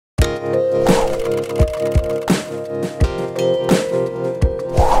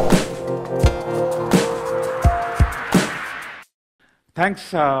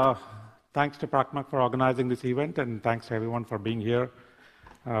Thanks to Prakmak for organizing this event, and thanks to everyone for being here.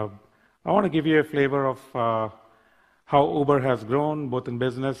 I want to give you a flavor of how Uber has grown, both in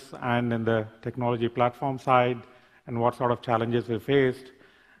business and in the technology platform side, and what sort of challenges we faced,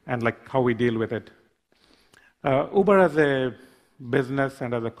 and how we deal with it. Uber as a business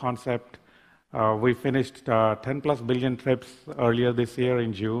and as a concept, we finished 10 plus billion trips earlier this year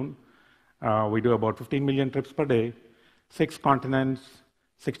in June. We do about 15 million trips per day, 6 continents,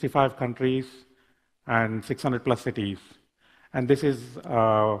 65 countries, and 600 plus cities. And this is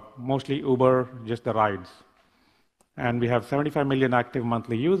mostly Uber, just the rides. And we have 75 million active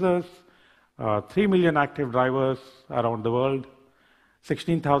monthly users, 3 million active drivers around the world,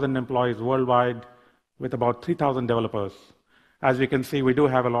 16,000 employees worldwide, with about 3,000 developers. As you can see, we do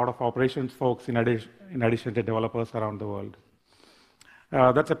have a lot of operations folks in addition to developers around the world.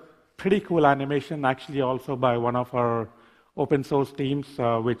 That's a pretty cool animation, actually, also by one of our open source teams,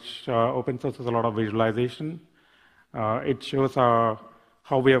 which open sources a lot of visualization. It shows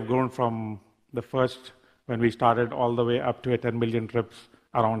how we have grown from the first, when we started, all the way up to 10 million trips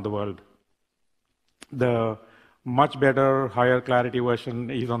around the world. The much better, higher clarity version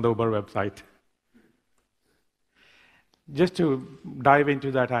is on the Uber website. Just to dive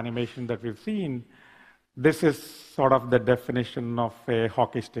into that animation that we've seen, this is sort of the definition of a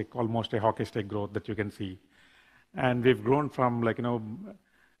hockey stick, almost a hockey stick growth that you can see. And we've grown from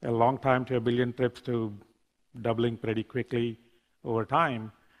a long time to 1 billion trips to doubling pretty quickly over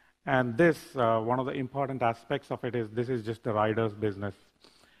time. And this, one of the important aspects of it is this is just the riders business.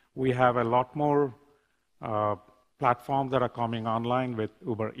 We have a lot more platforms that are coming online with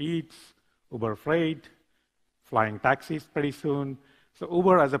Uber Eats, Uber Freight, flying taxis pretty soon. So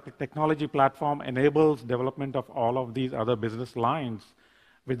Uber as a technology platform enables development of all of these other business lines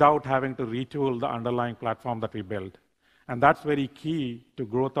without having to retool the underlying platform that we build. And that's very key to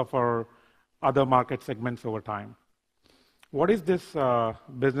growth of our other market segments over time. What is this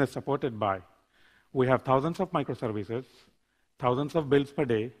business supported by? We have thousands of microservices, thousands of builds per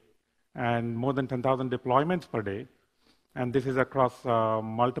day, and more than 10,000 deployments per day. And this is across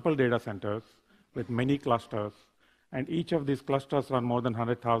multiple data centers with many clusters. And each of these clusters run more than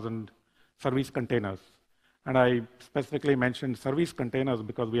 100,000 service containers. And I specifically mentioned service containers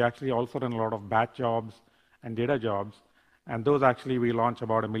because we actually also run a lot of batch jobs and data jobs. And those actually, we launch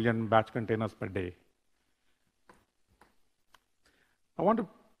about 1 million batch containers per day. I want to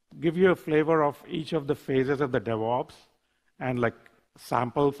give you a flavor of each of the phases of the DevOps and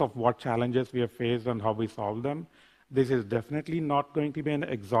samples of what challenges we have faced and how we solve them. This is definitely not going to be an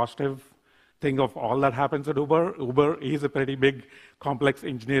exhaustive thing of all that happens at Uber. Uber is a pretty big, complex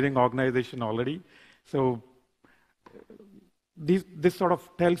engineering organization already. So this sort of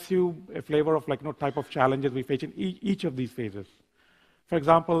tells you a flavor of type of challenges we face in each of these phases. For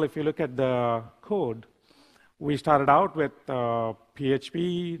example, if you look at the code, we started out with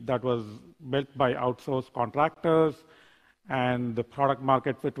PHP that was built by outsourced contractors, and the product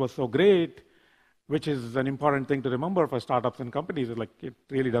market fit was so great, which is an important thing to remember for startups and companies. It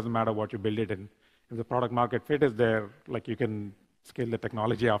really doesn't matter what you build it in. If the product market fit is there, you can scale the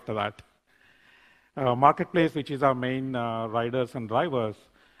technology after that. Marketplace, which is our main riders and drivers,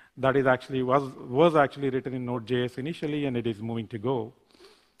 that is actually was actually written in Node.js initially, and it is moving to Go.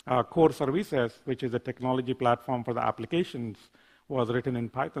 Core services, which is a technology platform for the applications, was written in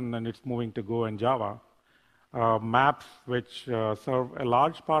Python, and it's moving to Go and Java. Maps, which serve a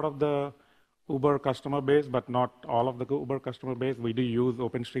large part of the Uber customer base, but not all of the Uber customer base. We do use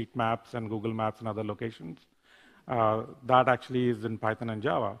OpenStreetMaps and Google Maps and other locations. That actually is in Python and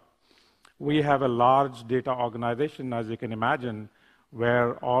Java. We have a large data organization, as you can imagine,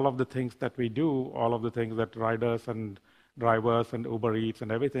 where all of the things that we do, all of the things that riders and drivers and Uber Eats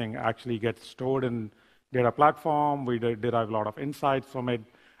and everything actually gets stored in data platform. We derive a lot of insights from it,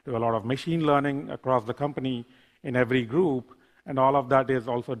 do a lot of machine learning across the company in every group, and all of that is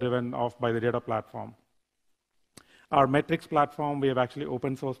also driven off by the data platform. Our metrics platform, we have actually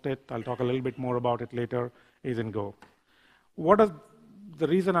open sourced it. I'll talk a little bit more about it later, is in Go. The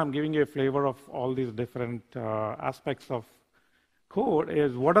reason I'm giving you a flavor of all these different aspects of code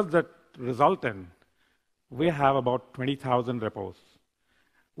is what does that result in? We have about 20,000 repos.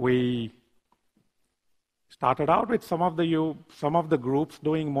 We started out with some of the groups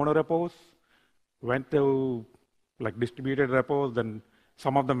doing monorepos, went to distributed repos, then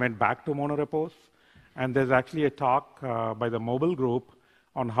some of them went back to monorepos. And there's actually a talk by the mobile group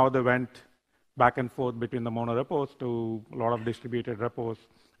on how they went back and forth between the monorepos to a lot of distributed repos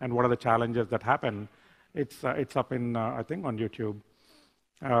and what are the challenges that happen. It's up in, I think, on YouTube.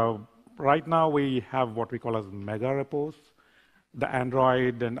 Right now, we have what we call as mega repos. The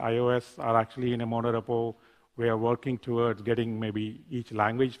Android and iOS are actually in a monorepo. We are working towards getting maybe each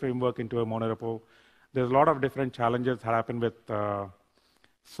language framework into a monorepo. There's a lot of different challenges that happen with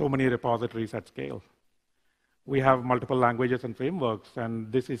so many repositories at scale. We have multiple languages and frameworks,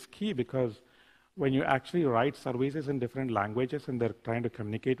 and this is key because when you actually write services in different languages and they're trying to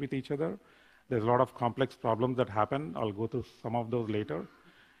communicate with each other, there's a lot of complex problems that happen. I'll go through some of those later,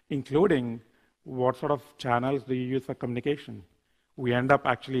 including what sort of channels do you use for communication. We end up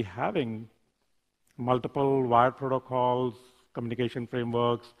actually having multiple wired protocols, communication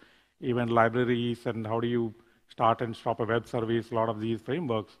frameworks, even libraries, and how do you start and stop a web service. A lot of these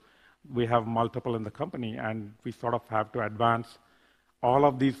frameworks, we have multiple in the company, and we sort of have to advance all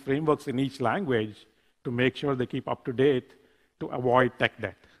of these frameworks in each language to make sure they keep up to date to avoid tech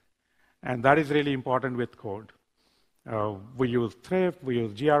debt. And that is really important with code. We use Thrift, we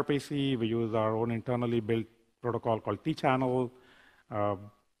use gRPC, we use our own internally built protocol called T-channel.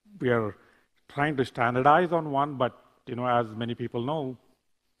 We are trying to standardize on one, but as many people know,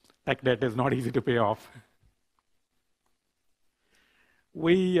 tech debt is not easy to pay off.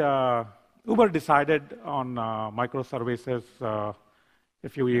 Uber decided on microservices a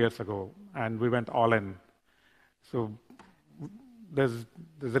few years ago, and we went all in. So there's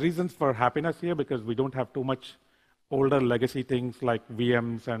reasons for happiness here because we don't have too much older legacy things like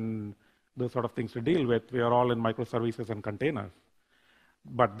VMs and those sort of things to deal with. We are all in microservices and containers.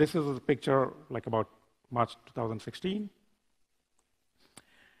 But this is a picture like about March 2016.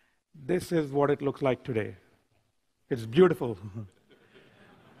 This is what it looks like today. It's beautiful.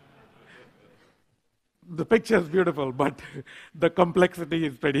 The picture is beautiful, but the complexity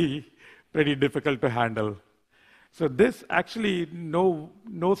is pretty difficult to handle. So this actually, no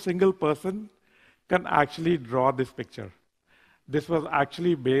single person can actually draw this picture. This was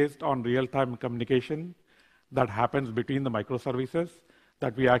actually based on real-time communication that happens between the microservices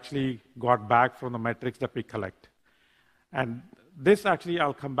that we actually got back from the metrics that we collect. And this actually,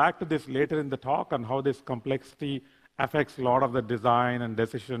 I'll come back to this later in the talk on how this complexity affects a lot of the design and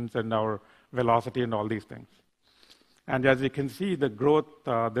decisions and our velocity and all these things. And as you can see, the growth,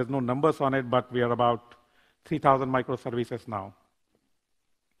 there's no numbers on it, but we are about 3,000 microservices now.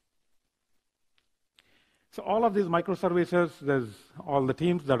 So all of these microservices, there's all the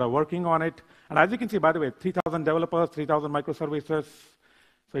teams that are working on it. And as you can see, by the way, 3,000 developers, 3,000 microservices.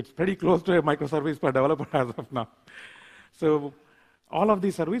 So it's pretty close to a microservice per developer as of now. So all of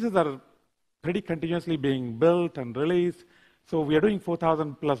these services are pretty continuously being built and released. So we are doing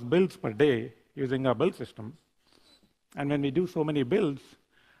 4,000 plus builds per day using our build system. And when we do so many builds,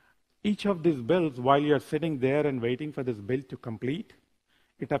 each of these builds, while you're sitting there and waiting for this build to complete,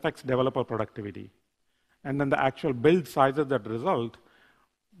 it affects developer productivity. And then the actual build sizes that result,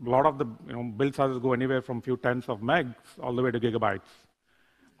 a lot of the build sizes go anywhere from a few tens of megs all the way to gigabytes.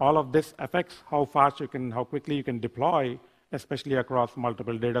 All of this affects how fast you can, how quickly you can deploy, especially across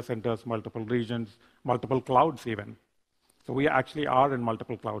multiple data centers, multiple regions, multiple clouds even. So we actually are in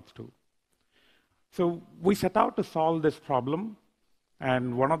multiple clouds too. So we set out to solve this problem.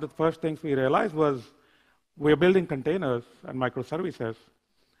 And one of the first things we realized was we're building containers and microservices,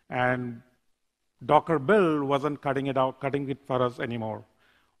 and Docker build wasn't cutting it for us anymore.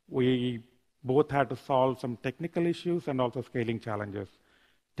 We both had to solve some technical issues and also scaling challenges.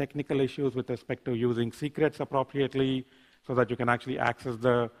 Technical issues with respect to using secrets appropriately so that you can actually access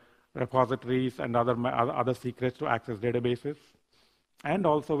the repositories and other secrets to access databases. And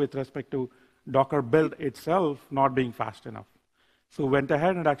also with respect to Docker build itself not being fast enough. So we went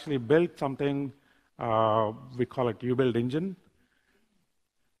ahead and actually built something, we call it ubuild engine,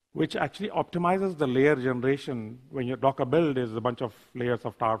 which actually optimizes the layer generation. When your Docker build is a bunch of layers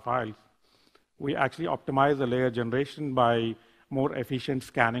of tar files, we actually optimize the layer generation by more efficient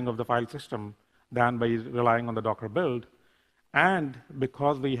scanning of the file system than by relying on the Docker build. And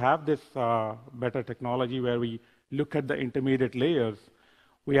because we have this better technology where we look at the intermediate layers,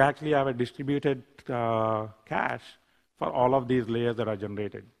 we actually have a distributed cache for all of these layers that are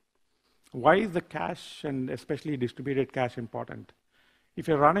generated. Why is the cache and especially distributed cache important? If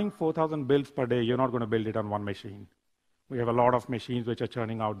you're running 4,000 builds per day, you're not going to build it on one machine. We have a lot of machines which are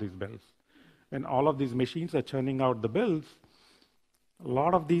churning out these builds. When all of these machines are churning out the builds, a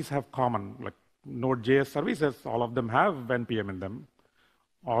lot of these have common, like Node.js services, all of them have NPM in them.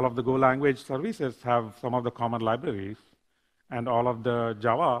 All of the Go language services have some of the common libraries, and all of the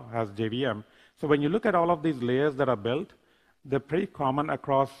Java has JVM. So when you look at all of these layers that are built, they're pretty common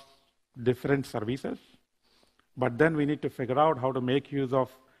across different services. But then we need to figure out how to make use of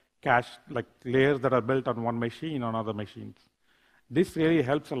cache, like layers that are built on one machine on other machines. This really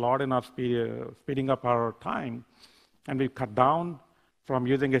helps a lot in our speeding up our time And we've cut down from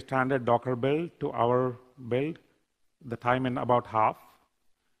using a standard Docker build to our build, the time in about half.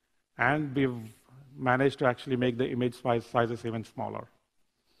 And we've managed to actually make the image sizes even smaller.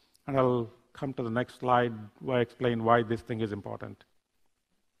 And I'll come to the next slide where I explain why this thing is important.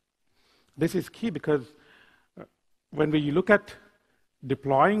 This is key because when we look at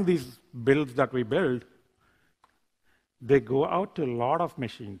deploying these builds that we build, they go out to a lot of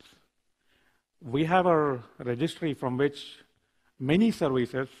machines. We have a registry from which many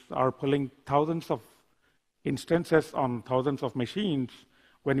services are pulling thousands of instances on thousands of machines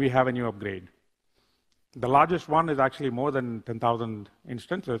when we have a new upgrade. The largest one is actually more than 10,000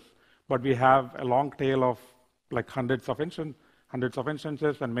 instances, but we have a long tail of like hundreds of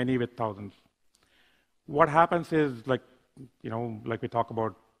instances and many with thousands. What happens is like we talk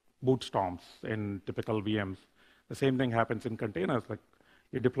about boot storms in typical VMs. The same thing happens in containers. Like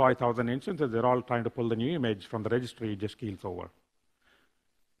you deploy 1,000 instances, they're all trying to pull the new image from the registry, it just keels over.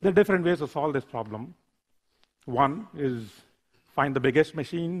 There are different ways to solve this problem. One is find the biggest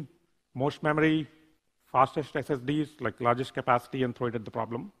machine, most memory, fastest SSDs, like largest capacity, and throw it at the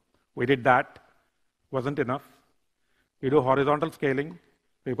problem. We did that, wasn't enough. We do horizontal scaling.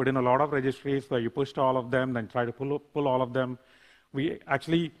 We put in a lot of registries where you push to all of them, then try to pull all of them. We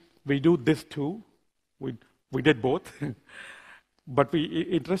do this too. We did both. But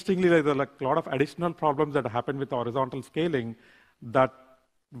interestingly, there's a lot of additional problems that happen with horizontal scaling that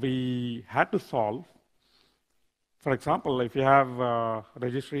we had to solve. For example, if you have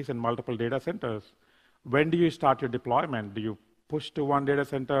registries in multiple data centers, when do you start your deployment? Do you push to one data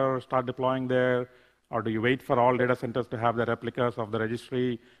center, start deploying there, or do you wait for all data centers to have the replicas of the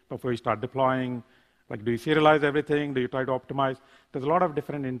registry before you start deploying? Like, do you serialize everything? Do you try to optimize? There's a lot of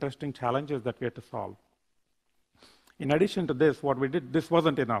different interesting challenges that we had to solve. In addition to this, what we did, this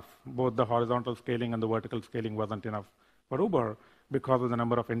wasn't enough. Both the horizontal scaling and the vertical scaling wasn't enough for Uber because of the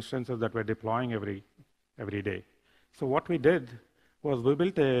number of instances that we're deploying every day. So what we did was we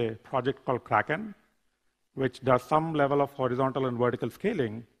built a project called Kraken, which does some level of horizontal and vertical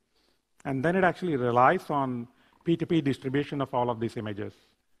scaling, and then it actually relies on P2P distribution of all of these images.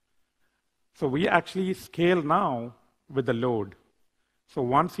 So we actually scale now with the load. So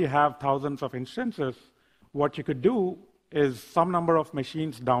once you have thousands of instances, what you could do is some number of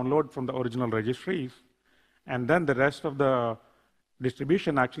machines download from the original registries, and then the rest of the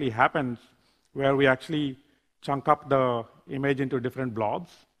distribution actually happens where we actually chunk up the image into different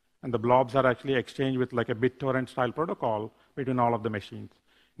blobs, and the blobs are actually exchanged with like a BitTorrent style protocol between all of the machines.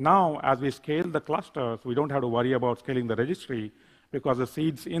 Now, as we scale the clusters, we don't have to worry about scaling the registry because the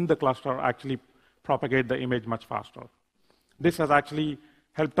seeds in the cluster actually propagate the image much faster. This has actually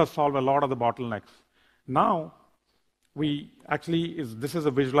helped us solve a lot of the bottlenecks. Now, this is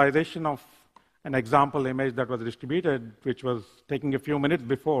a visualization of an example image that was distributed, which was taking a few minutes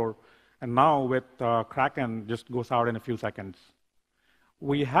before, and now with Kraken, just goes out in a few seconds.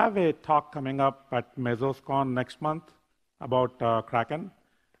 We have a talk coming up at MezosCon next month about Kraken,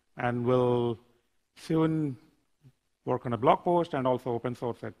 and we'll soon work on a blog post and also open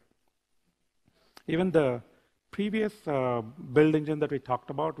source it. Even the previous build engine that we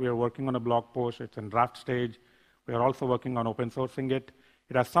talked about, we are working on a blog post. It's in draft stage. We are also working on open sourcing it.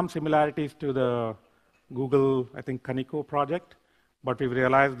 It has some similarities to the Google, I think, Kaneko project, but we've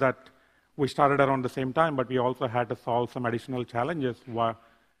realized that we started around the same time, but we also had to solve some additional challenges.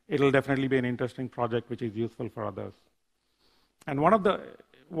 It'll definitely be an interesting project which is useful for others. And one of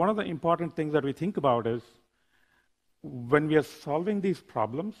the important things that we think about is when we are solving these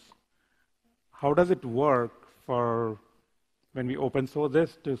problems, how does it work for when we open source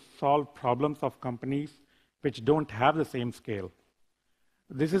this to solve problems of companies which don't have the same scale?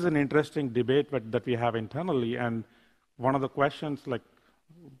 This is an interesting debate that we have internally, and one of the questions I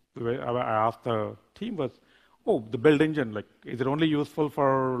asked the team was, the build engine, is it only useful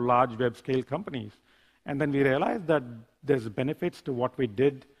for large web scale companies? And then we realized that there's benefits to what we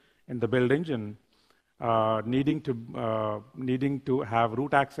did in the build engine, needing to have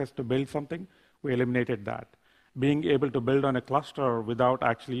root access to build something. We eliminated that. Being able to build on a cluster without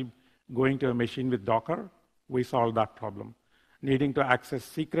actually going to a machine with Docker, we solved that problem. Needing to access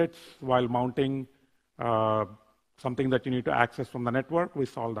secrets while mounting something that you need to access from the network, we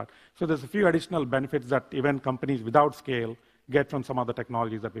solved that. So there's a few additional benefits that even companies without scale get from some of the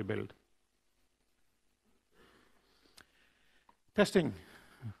technologies that we build. Testing.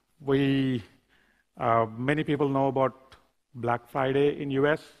 Many people know about Black Friday in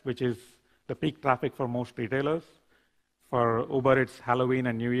US, which is the peak traffic for most retailers. For Uber, it's Halloween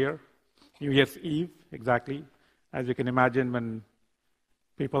and New Year's Eve, exactly. As you can imagine, when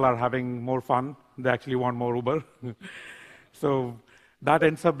People are having more fun. They actually want more Uber. So that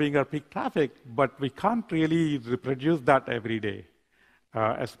ends up being our peak traffic, but we can't really reproduce that every day,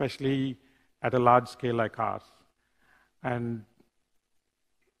 especially at a large scale like ours. And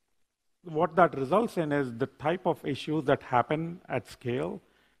what that results in is the type of issues that happen at scale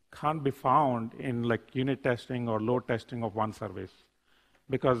can't be found in like unit testing or load testing of one service.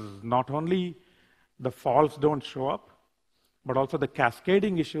 Because not only the faults don't show up, but also the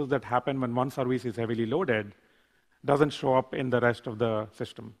cascading issues that happen when one service is heavily loaded doesn't show up in the rest of the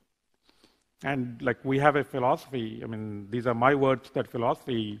system. And like we have a philosophy, I mean, these are my words, that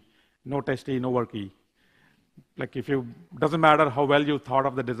philosophy, no testy, no worky. Like doesn't matter how well you thought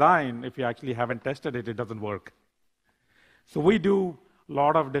of the design, if you actually haven't tested it, it doesn't work. So we do a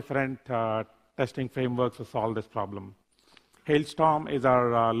lot of different testing frameworks to solve this problem. Hailstorm is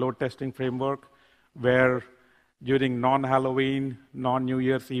our load testing framework, where during non-Halloween, non-New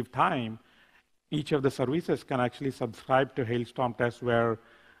Year's Eve time, each of the services can actually subscribe to Hailstorm tests where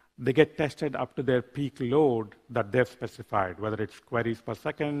they get tested up to their peak load that they've specified, whether it's queries per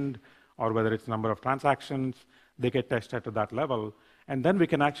second or whether it's number of transactions, they get tested to that level. And then we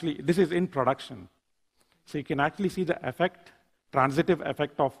can actually, this is in production. So you can actually see the effect, transitive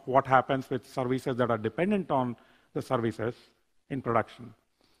effect of what happens with services that are dependent on the services in production.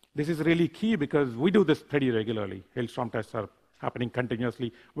 This is really key because we do this pretty regularly. Hailstorm tests are happening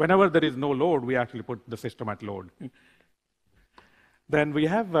continuously. Whenever there is no load, we actually put the system at load. Then we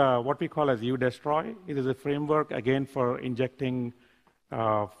have what we call as udestroy. It is a framework, again, for injecting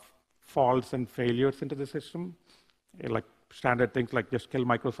faults and failures into the system, like standard things like just kill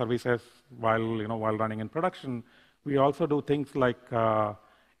microservices while running in production. We also do things like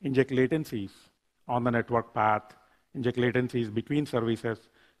inject latencies on the network path, inject latencies between services.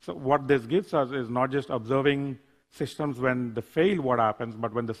 So what this gives us is not just observing systems when they fail, what happens,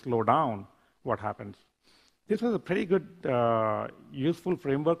 but when they slow down, what happens. This was a pretty good, useful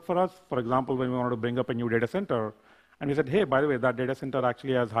framework for us. For example, when we wanted to bring up a new data center, and we said, hey, by the way, that data center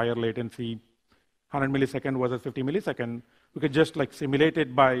actually has higher latency, 100 millisecond versus 50 millisecond. We could just like simulate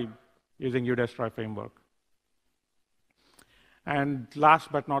it by using udestroy framework. And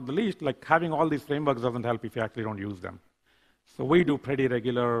last but not the least, like having all these frameworks doesn't help if you actually don't use them. So we do pretty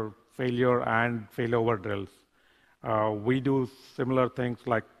regular failure and failover drills. We do similar things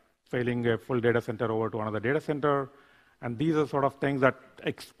like failing a full data center over to another data center. And these are sort of things that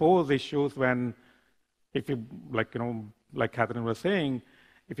expose issues when, if you, like Catherine was saying,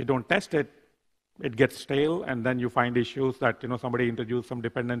 if you don't test it, it gets stale, and then you find issues that somebody introduced some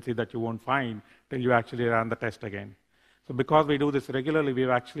dependency that you won't find till you actually run the test again. So because we do this regularly, we've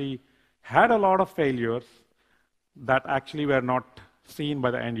actually had a lot of failures that actually were not seen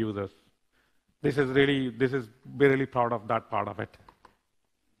by the end users. We're really proud of that part of it.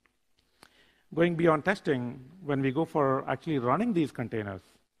 Going beyond testing, when we go for actually running these containers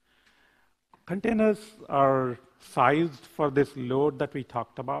are sized for this load that we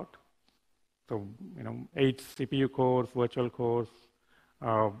talked about. So, 8 CPU cores, virtual cores,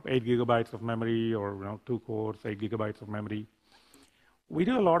 8 gigabytes of memory, or 2 cores, 8 gigabytes of memory. We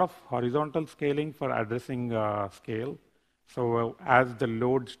do a lot of horizontal scaling for addressing scale. So as the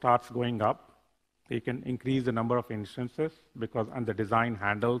load starts going up, you can increase the number of instances and the design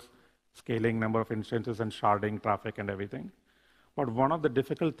handles scaling number of instances and sharding traffic and everything. But one of the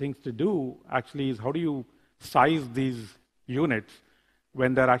difficult things to do actually is how do you size these units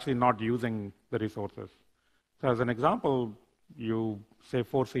when they're actually not using the resources. So as an example, you say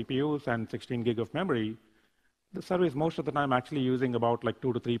 4 CPUs and 16 gig of memory. The service most of the time actually using about like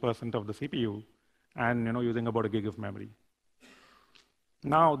 2 to 3% of the CPU and using about a gig of memory.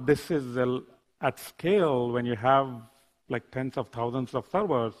 Now this is at scale when you have like tens of thousands of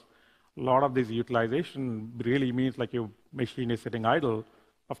servers. A lot of this utilization really means like your machine is sitting idle,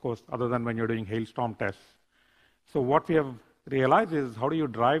 of course, other than when you're doing hailstorm tests. So what we have realized is how do you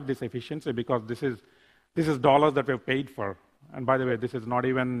drive this efficiency, because this is dollars that we've paid for. And by the way, this is not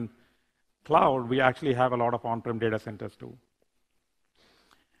even cloud. We actually have a lot of on-prem data centers too.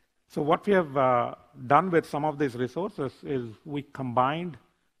 So what we have done with some of these resources is we combined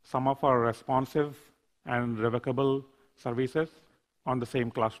some of our responsive and revocable services on the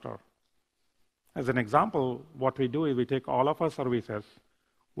same cluster. As an example, what we do is we take all of our services,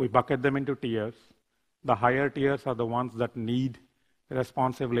 we bucket them into tiers. The higher tiers are the ones that need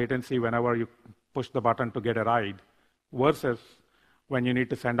responsive latency whenever you push the button to get a ride, versus when you need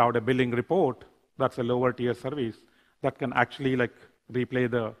to send out a billing report, that's a lower tier service that can actually like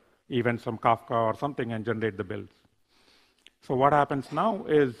replay the events from Kafka or something and generate the bills. So what happens now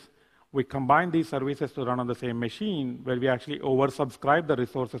is we combine these services to run on the same machine where we actually oversubscribe the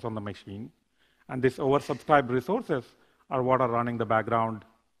resources on the machine. And these oversubscribed resources are what are running the background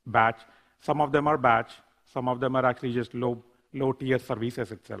batch. Some of them are batch. Some of them are actually just low-tier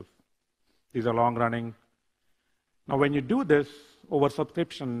services itself. These are long-running. Now, when you do this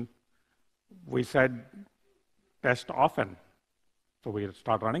oversubscription, we said test often. So we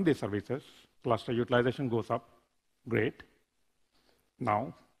start running these services. Cluster utilization goes up. Great.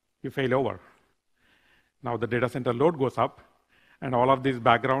 Now, you fail over. Now the data center load goes up, and all of these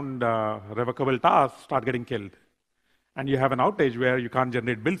background revocable tasks start getting killed. And you have an outage where you can't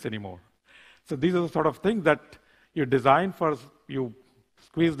generate bills anymore. So these are the sort of things that you design for. You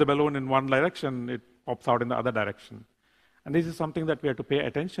squeeze the balloon in one direction, it pops out in the other direction. And this is something that we have to pay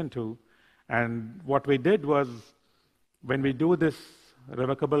attention to. And what we did was, when we do this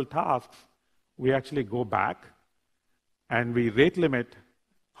revocable tasks, we actually go back and we rate limit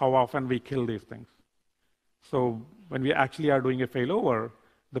how often we kill these things. So when we actually are doing a failover,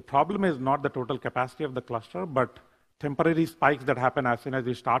 the problem is not the total capacity of the cluster, but temporary spikes that happen as soon as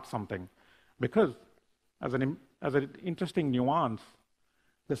you start something. Because as an interesting nuance,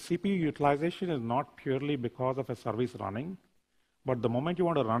 the CPU utilization is not purely because of a service running, but the moment you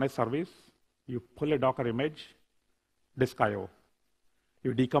want to run a service, you pull a Docker image, disk I/O.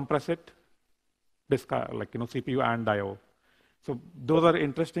 You decompress it, disk, CPU and I/O. So those are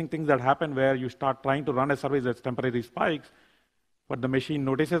interesting things that happen where you start trying to run a service that's temporary spikes, but the machine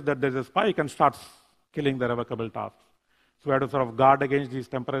notices that there's a spike and starts killing the revocable tasks. So we have to sort of guard against these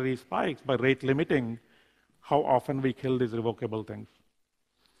temporary spikes by rate limiting how often we kill these revocable things.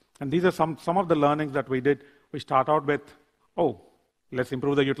 And these are some of the learnings that we did. We start out with, let's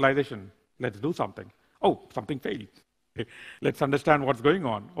improve the utilization. Let's do something. Something failed. Let's understand what's going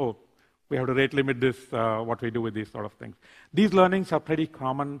on. We have to rate limit this, what we do with these sort of things. These learnings are pretty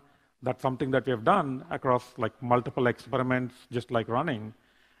common. That's something that we have done across multiple experiments, just like running.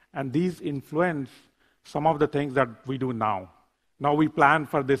 And these influence some of the things that we do now. Now we plan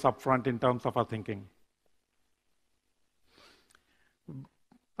for this upfront in terms of our thinking.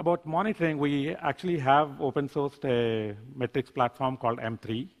 About monitoring, we actually have open sourced a metrics platform called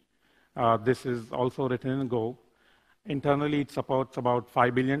M3. This is also written in Go. Internally, it supports about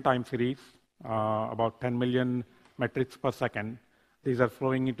 5 billion time series, about 10 million metrics per second. These are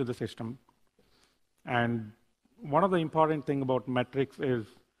flowing into the system. And one of the important things about metrics is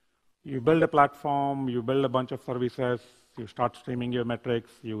you build a platform, you build a bunch of services, you start streaming your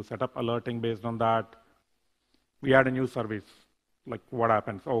metrics, you set up alerting based on that. We add a new service. What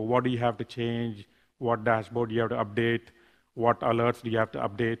happens? What do you have to change? What dashboard do you have to update? What alerts do you have to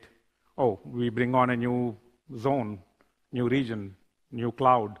update? We bring on a new zone, new region, new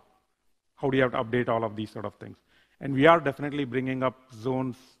cloud. How do you have to update all of these sort of things? And we are definitely bringing up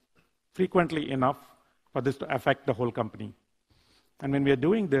zones frequently enough for this to affect the whole company. And when we are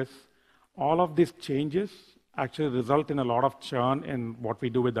doing this, all of these changes actually result in a lot of churn in what we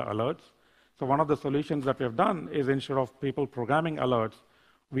do with the alerts. So one of the solutions that we have done is, instead of people programming alerts,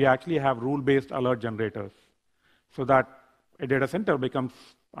 we actually have rule-based alert generators, so that a data center becomes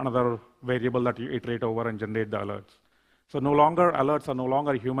another variable that you iterate over and generate the alerts. So alerts are no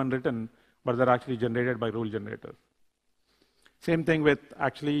longer human written, but they're actually generated by rule generators. Same thing with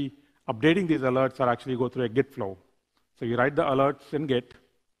actually updating these alerts are actually go through a Git flow. So you write the alerts in Git,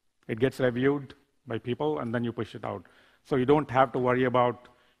 it gets reviewed by people, and then you push it out. So you don't have to worry about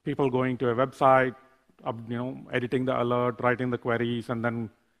people going to a website, editing the alert, writing the queries, and then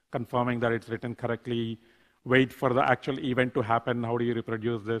confirming that it's written correctly, wait for the actual event to happen. How do you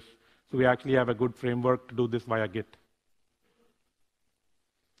reproduce this? So we actually have a good framework to do this via Git.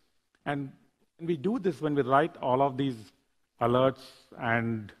 And we do this when we write all of these alerts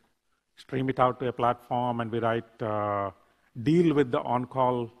and stream it out to a platform, and we write, deal with the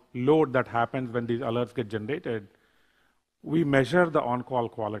on-call load that happens when these alerts get generated. We measure the on-call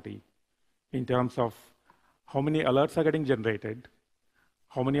quality in terms of how many alerts are getting generated,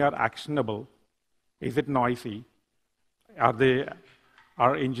 how many are actionable, is it noisy,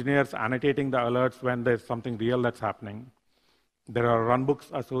 are engineers annotating the alerts when there's something real that's happening. There are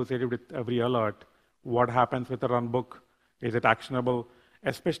runbooks associated with every alert. What happens with the runbook? Is it actionable?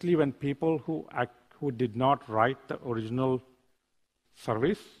 Especially when people who did not write the original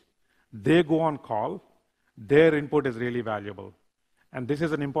service, they go on call, their input is really valuable. And this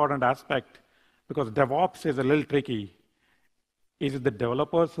is an important aspect because DevOps is a little tricky. Is it the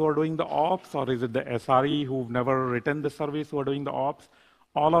developers who are doing the ops, or is it the SRE who've never written the service who are doing the ops?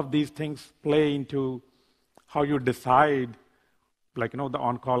 All of these things play into how you decide, the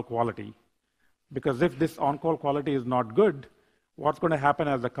on-call quality. Because if this on-call quality is not good, What's going to happen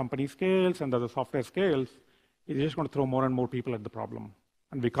as the company scales and as the software scales, is just going to throw more and more people at the problem.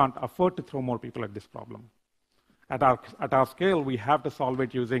 And we can't afford to throw more people at this problem. At our scale, we have to solve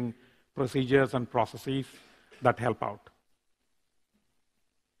it using procedures and processes that help out.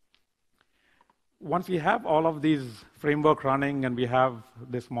 Once we have all of these framework running and we have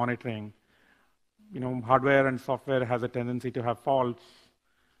this monitoring, hardware and software has a tendency to have faults,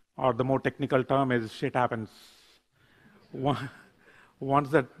 or the more technical term is shit happens. Once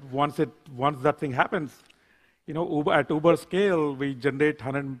that thing happens, at Uber scale, we generate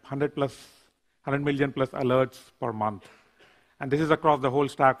 100 million plus alerts per month. And this is across the whole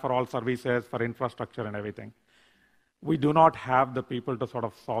stack for all services, for infrastructure and everything. We do not have the people to sort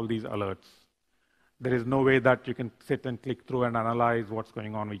of solve these alerts. There is no way that you can sit and click through and analyze what's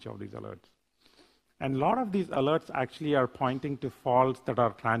going on with each of these alerts. And a lot of these alerts actually are pointing to faults that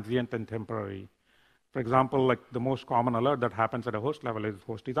are transient and temporary. For example, like the most common alert that happens at a host level is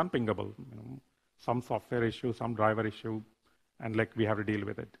host is unpingable. Some software issue, some driver issue, and we have to deal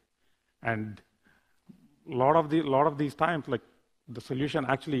with it. And a lot of these times, the solution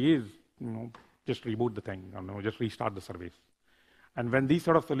actually is, just reboot the thing, just restart the service. And when these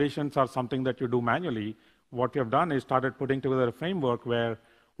sort of solutions are something that you do manually, what we have done is started putting together a framework where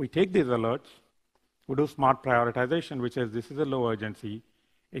we take these alerts, we do smart prioritization, which is this is a low urgency.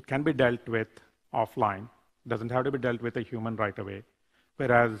 It can be dealt with offline. It doesn't have to be dealt with a human right away.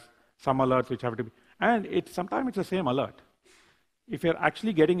 Whereas some alerts which have to be, and sometimes it's the same alert. If you're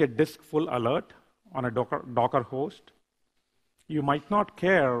actually getting a disk full alert on a Docker host, you might not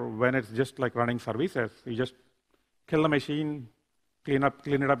care when it's just like running services. You just kill the machine, clean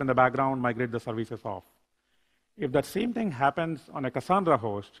it up in the background, migrate the services off. If that same thing happens on a Cassandra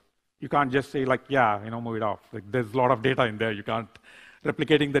host, you can't just say move it off. There's a lot of data in there. You can't,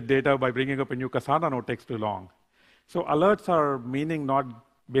 replicating the data by bringing up a new Cassandra node takes too long. So alerts are meaning not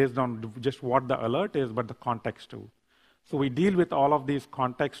based on just what the alert is, but the context too. So we deal with all of these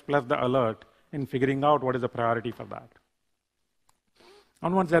context plus the alert in figuring out what is the priority for that.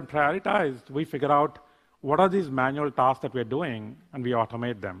 And once they're prioritized, we figure out what are these manual tasks that we're doing, and we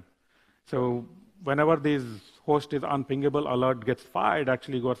automate them. So whenever this host is unpingable, alert gets fired,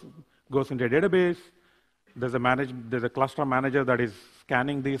 actually goes into a database. There's a cluster manager that is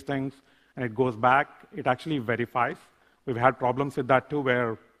scanning these things, and it goes back. It actually verifies. We've had problems with that too,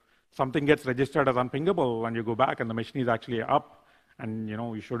 where something gets registered as unpingable, and you go back, and the machine is actually up, and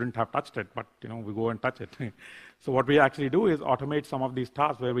you shouldn't have touched it, but we go and touch it. So what we actually do is automate some of these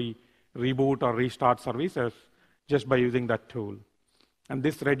tasks where we reboot or restart services just by using that tool. And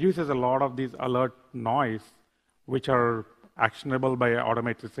this reduces a lot of these alert noise, which are actionable by an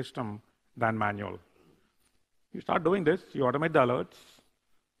automated system than manual. You start doing this, you automate the alerts,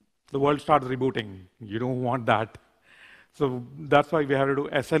 the world starts rebooting. You don't want that. So that's why we have to do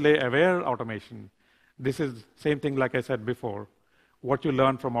SLA-aware automation. This is same thing like I said before. What you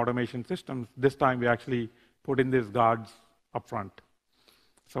learn from automation systems, this time we actually put in these guards up front.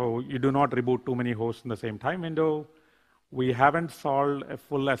 So you do not reboot too many hosts in the same time window. We haven't solved a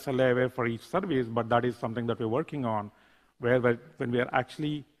full SLA-aware for each service, but that is something that we're working on, where when we are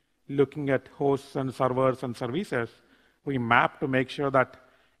actually looking at hosts and servers and services, we map to make sure that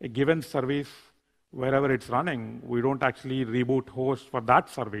a given service, wherever it's running, we don't actually reboot hosts for that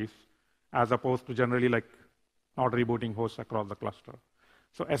service, as opposed to generally not rebooting hosts across the cluster.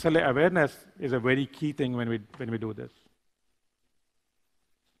 So SLA awareness is a very key thing when we do this.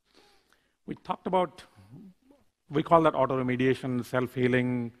 We talked about, we call that auto-remediation,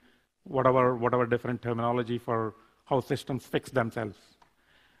 self-healing, whatever different terminology for how systems fix themselves.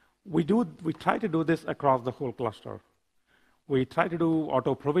 We try to do this across the whole cluster. We try to do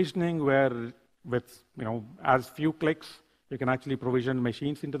auto-provisioning where with as few clicks, you can actually provision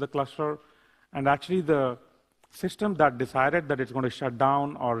machines into the cluster. And actually the system that decided that it's going to shut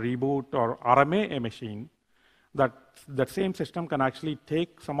down or reboot or RMA a machine, that same system can actually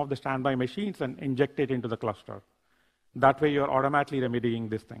take some of the standby machines and inject it into the cluster. That way you're automatically remedying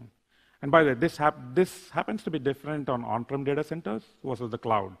this thing. And by the way, this happens to be different on on-prem data centers versus the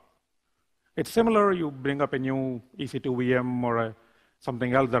cloud. It's similar, you bring up a new EC2 VM or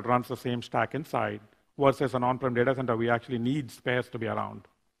something else that runs the same stack inside, versus an on-prem data center, we actually need space to be around.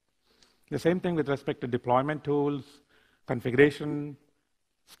 The same thing with respect to deployment tools, configuration,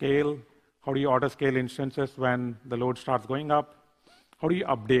 scale. How do you auto-scale instances when the load starts going up? How do you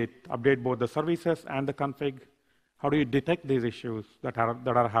update both the services and the config? How do you detect these issues that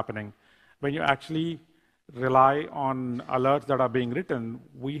are happening? When you actually rely on alerts that are being written,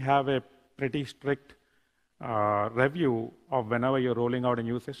 we have a pretty strict review of whenever you're rolling out a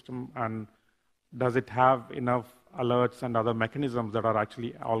new system and does it have enough alerts and other mechanisms that are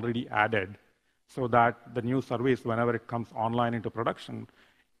actually already added so that the new service, whenever it comes online into production,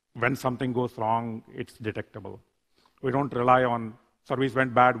 when something goes wrong, it's detectable. We don't rely on service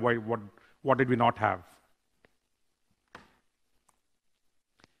went bad, what did we not have?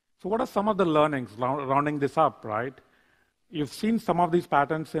 So what are some of the learnings, rounding this up, right? You've seen some of these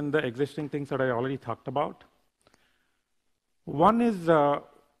patterns in the existing things that I already talked about. One is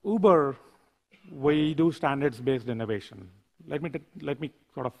Uber, we do standards-based innovation. Let me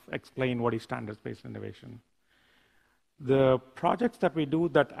sort of explain what is standards-based innovation. The projects that we do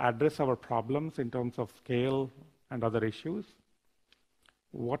that address our problems in terms of scale and other issues,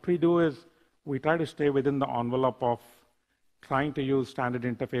 what we do is we try to stay within the envelope of trying to use standard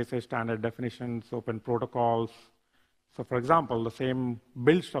interfaces, standard definitions, open protocols. So for example, the same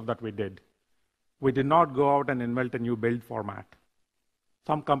build stuff that we did not go out and invent a new build format.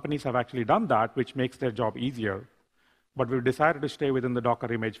 Some companies have actually done that, which makes their job easier. But we've decided to stay within the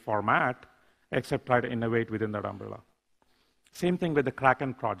Docker image format, except try to innovate within that umbrella. Same thing with the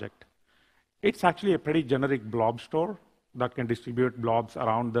Kraken project. It's actually a pretty generic blob store that can distribute blobs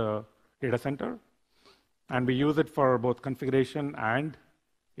around the data center. And we use it for both configuration and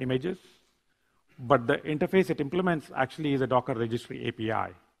images. But the interface it implements actually is a Docker registry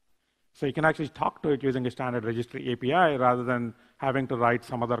API. So you can actually talk to it using a standard registry API rather than having to write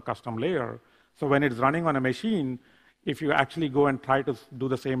some other custom layer. So when it's running on a machine, if you actually go and try to do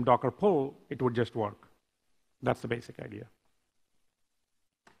the same Docker pull, it would just work. That's the basic idea.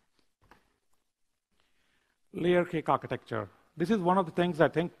 Layer cake architecture. This is one of the things I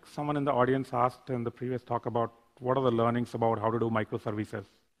think someone in the audience asked in the previous talk about what are the learnings about how to do microservices.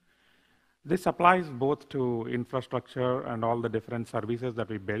 This applies both to infrastructure and all the different services that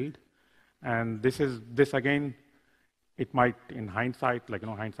we build. And this again, it might, in hindsight,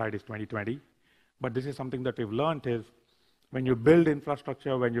 hindsight is 20/20, but this is something that we've learned is when you build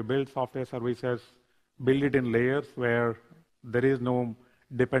infrastructure, when you build software services, build it in layers where there is no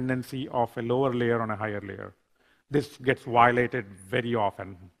dependency of a lower layer on a higher layer. This gets violated very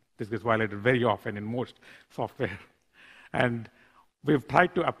often. This gets violated very often in most software. And we've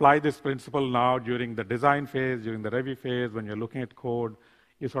tried to apply this principle now during the design phase, during the review phase, when you're looking at code,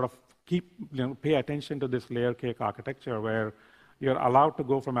 you sort of pay attention to this layer cake architecture where you're allowed to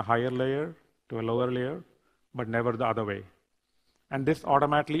go from a higher layer to a lower layer, but never the other way. And this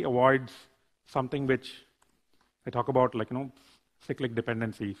automatically avoids something which I talk about, cyclic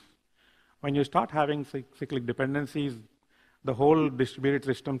dependencies. When you start having cyclic dependencies, the whole distributed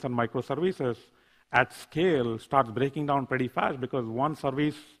systems and microservices at scale starts breaking down pretty fast because one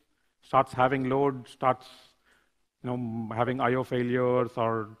service starts having load, starts having I/O failures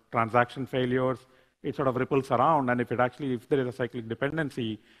or transaction failures. It sort of ripples around, and if there is a cyclic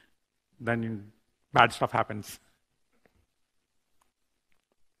dependency, then bad stuff happens.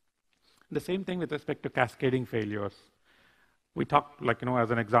 The same thing with respect to cascading failures. We talked,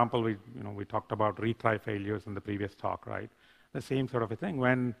 as an example, we talked about retry failures in the previous talk, right? The same sort of a thing.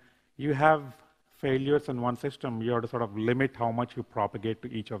 When you have failures in one system, you have to sort of limit how much you propagate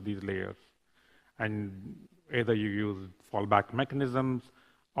to each of these layers. And either you use fallback mechanisms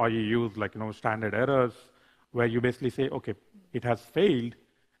or you use standard errors where you basically say, okay, it has failed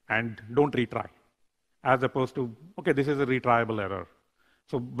and don't retry. As opposed to, okay, this is a retryable error.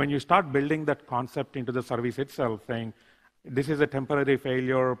 So when you start building that concept into the service itself, saying, this is a temporary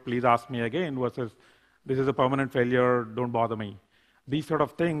failure, please ask me again, versus this is a permanent failure, don't bother me. These sort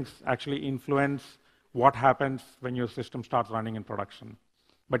of things actually influence what happens when your system starts running in production.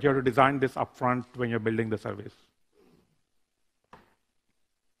 But you have to design this upfront when you're building the service.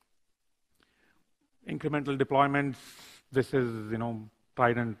 Incremental deployments, this is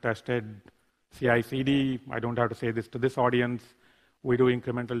tried and tested CI/CD. I don't have to say this to this audience. We do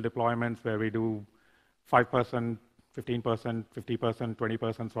incremental deployments where we do 5%, 15%, 50%,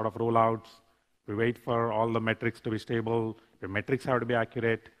 20% sort of rollouts. We wait for all the metrics to be stable. The metrics have to be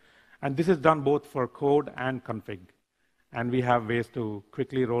accurate. And this is done both for code and config. And we have ways to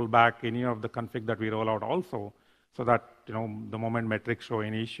quickly roll back any of the config that we roll out also, so that the moment metrics show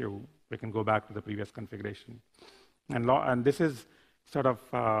any issue, we can go back to the previous configuration. And this is sort of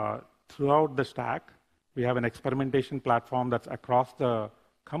throughout the stack. We have an experimentation platform that's across the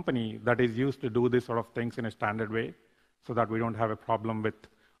company that is used to do these sort of things in a standard way, so that we don't have a problem with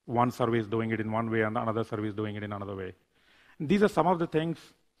one service doing it in one way and another service doing it in another way. And these are some of the things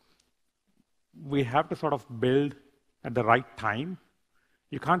we have to sort of build at the right time.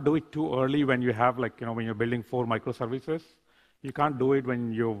 You can't do it too early when you have when you're building 4 microservices. You can't do it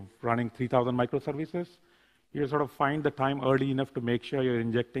when you're running 3,000 microservices. You sort of find the time early enough to make sure you're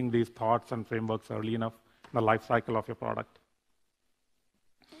injecting these thoughts and frameworks early enough the life cycle of your product.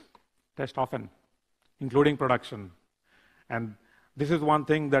 Test often, including production. And this is one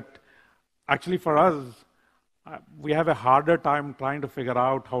thing that actually for us, we have a harder time trying to figure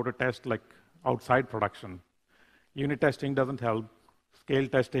out how to test like outside production. Unit testing doesn't help. Scale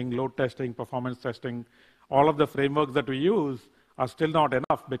testing, load testing, performance testing, all of the frameworks that we use are still not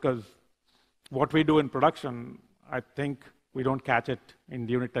enough because what we do in production, I think we don't catch it in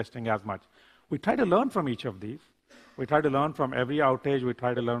unit testing as much. We try to learn from each of these. We try to learn from every outage. We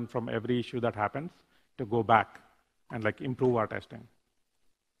try to learn from every issue that happens to go back and like improve our testing.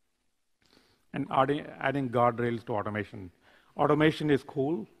 And adding guardrails to automation. Automation is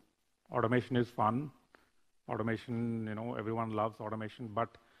cool. Automation is fun. Automation, everyone loves automation.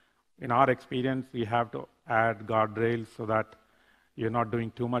 But in our experience, we have to add guardrails so that you're not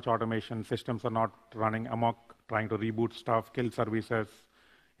doing too much automation. Systems are not running amok, trying to reboot stuff, kill services,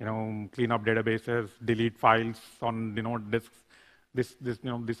 clean up databases, delete files on, disks.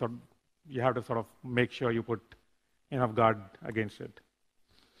 You have to sort of make sure you put enough guard against it.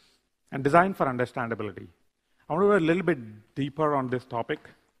 And design for understandability. I want to go a little bit deeper on this topic,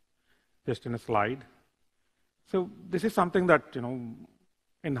 just in a slide. So this is something that,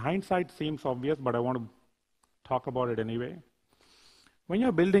 in hindsight seems obvious, but I want to talk about it anyway. When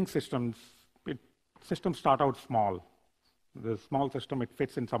you're building systems, systems start out small. The small system, it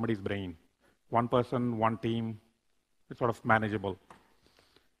fits in somebody's brain. One person, one team, it's sort of manageable.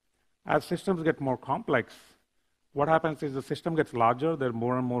 As systems get more complex, what happens is the system gets larger, there are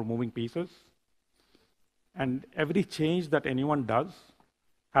more and more moving pieces, and every change that anyone does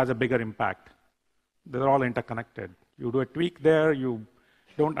has a bigger impact. They're all interconnected. You do a tweak there, you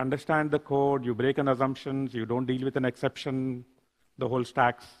don't understand the code, you break an assumption, you don't deal with an exception, the whole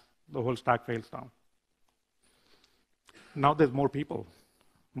stack fails down. Now there's more people,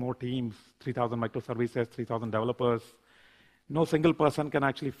 more teams, 3,000 microservices, 3,000 developers. No single person can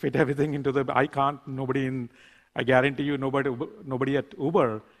actually fit everything into I can't, I guarantee you nobody at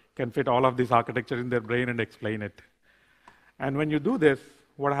Uber can fit all of this architecture in their brain and explain it. And when you do this,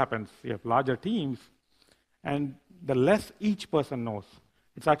 what happens? You have larger teams, and the less each person knows.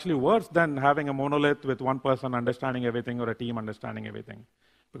 It's actually worse than having a monolith with one person understanding everything or a team understanding everything.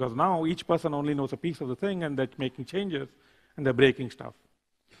 Because now each person only knows a piece of the thing, and they're making changes, and they're breaking stuff.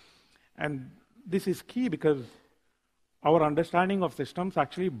 And this is key because our understanding of systems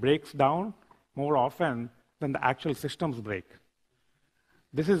actually breaks down more often than the actual systems break.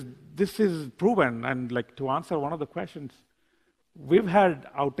 This is proven, and like to answer one of the questions, we've had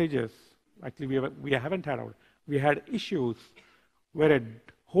outages. Actually, we haven't had outages. We had issues where a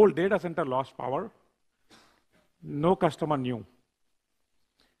whole data center lost power. No customer knew.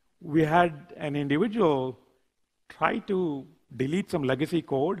 We had an individual try to delete some legacy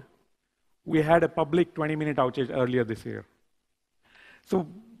code. We had a public 20-minute outage earlier this year. So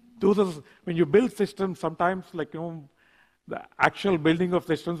when you build systems, sometimes the actual building of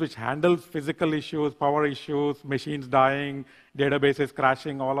systems which handles physical issues, power issues, machines dying, databases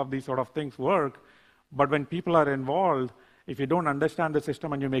crashing, all of these sort of things work. But when people are involved, if you don't understand the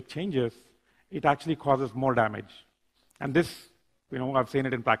system and you make changes, it actually causes more damage. And this, I've seen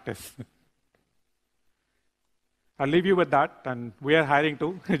it in practice. I'll leave you with that, and we are hiring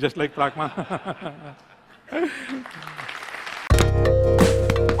too, just like Pragma.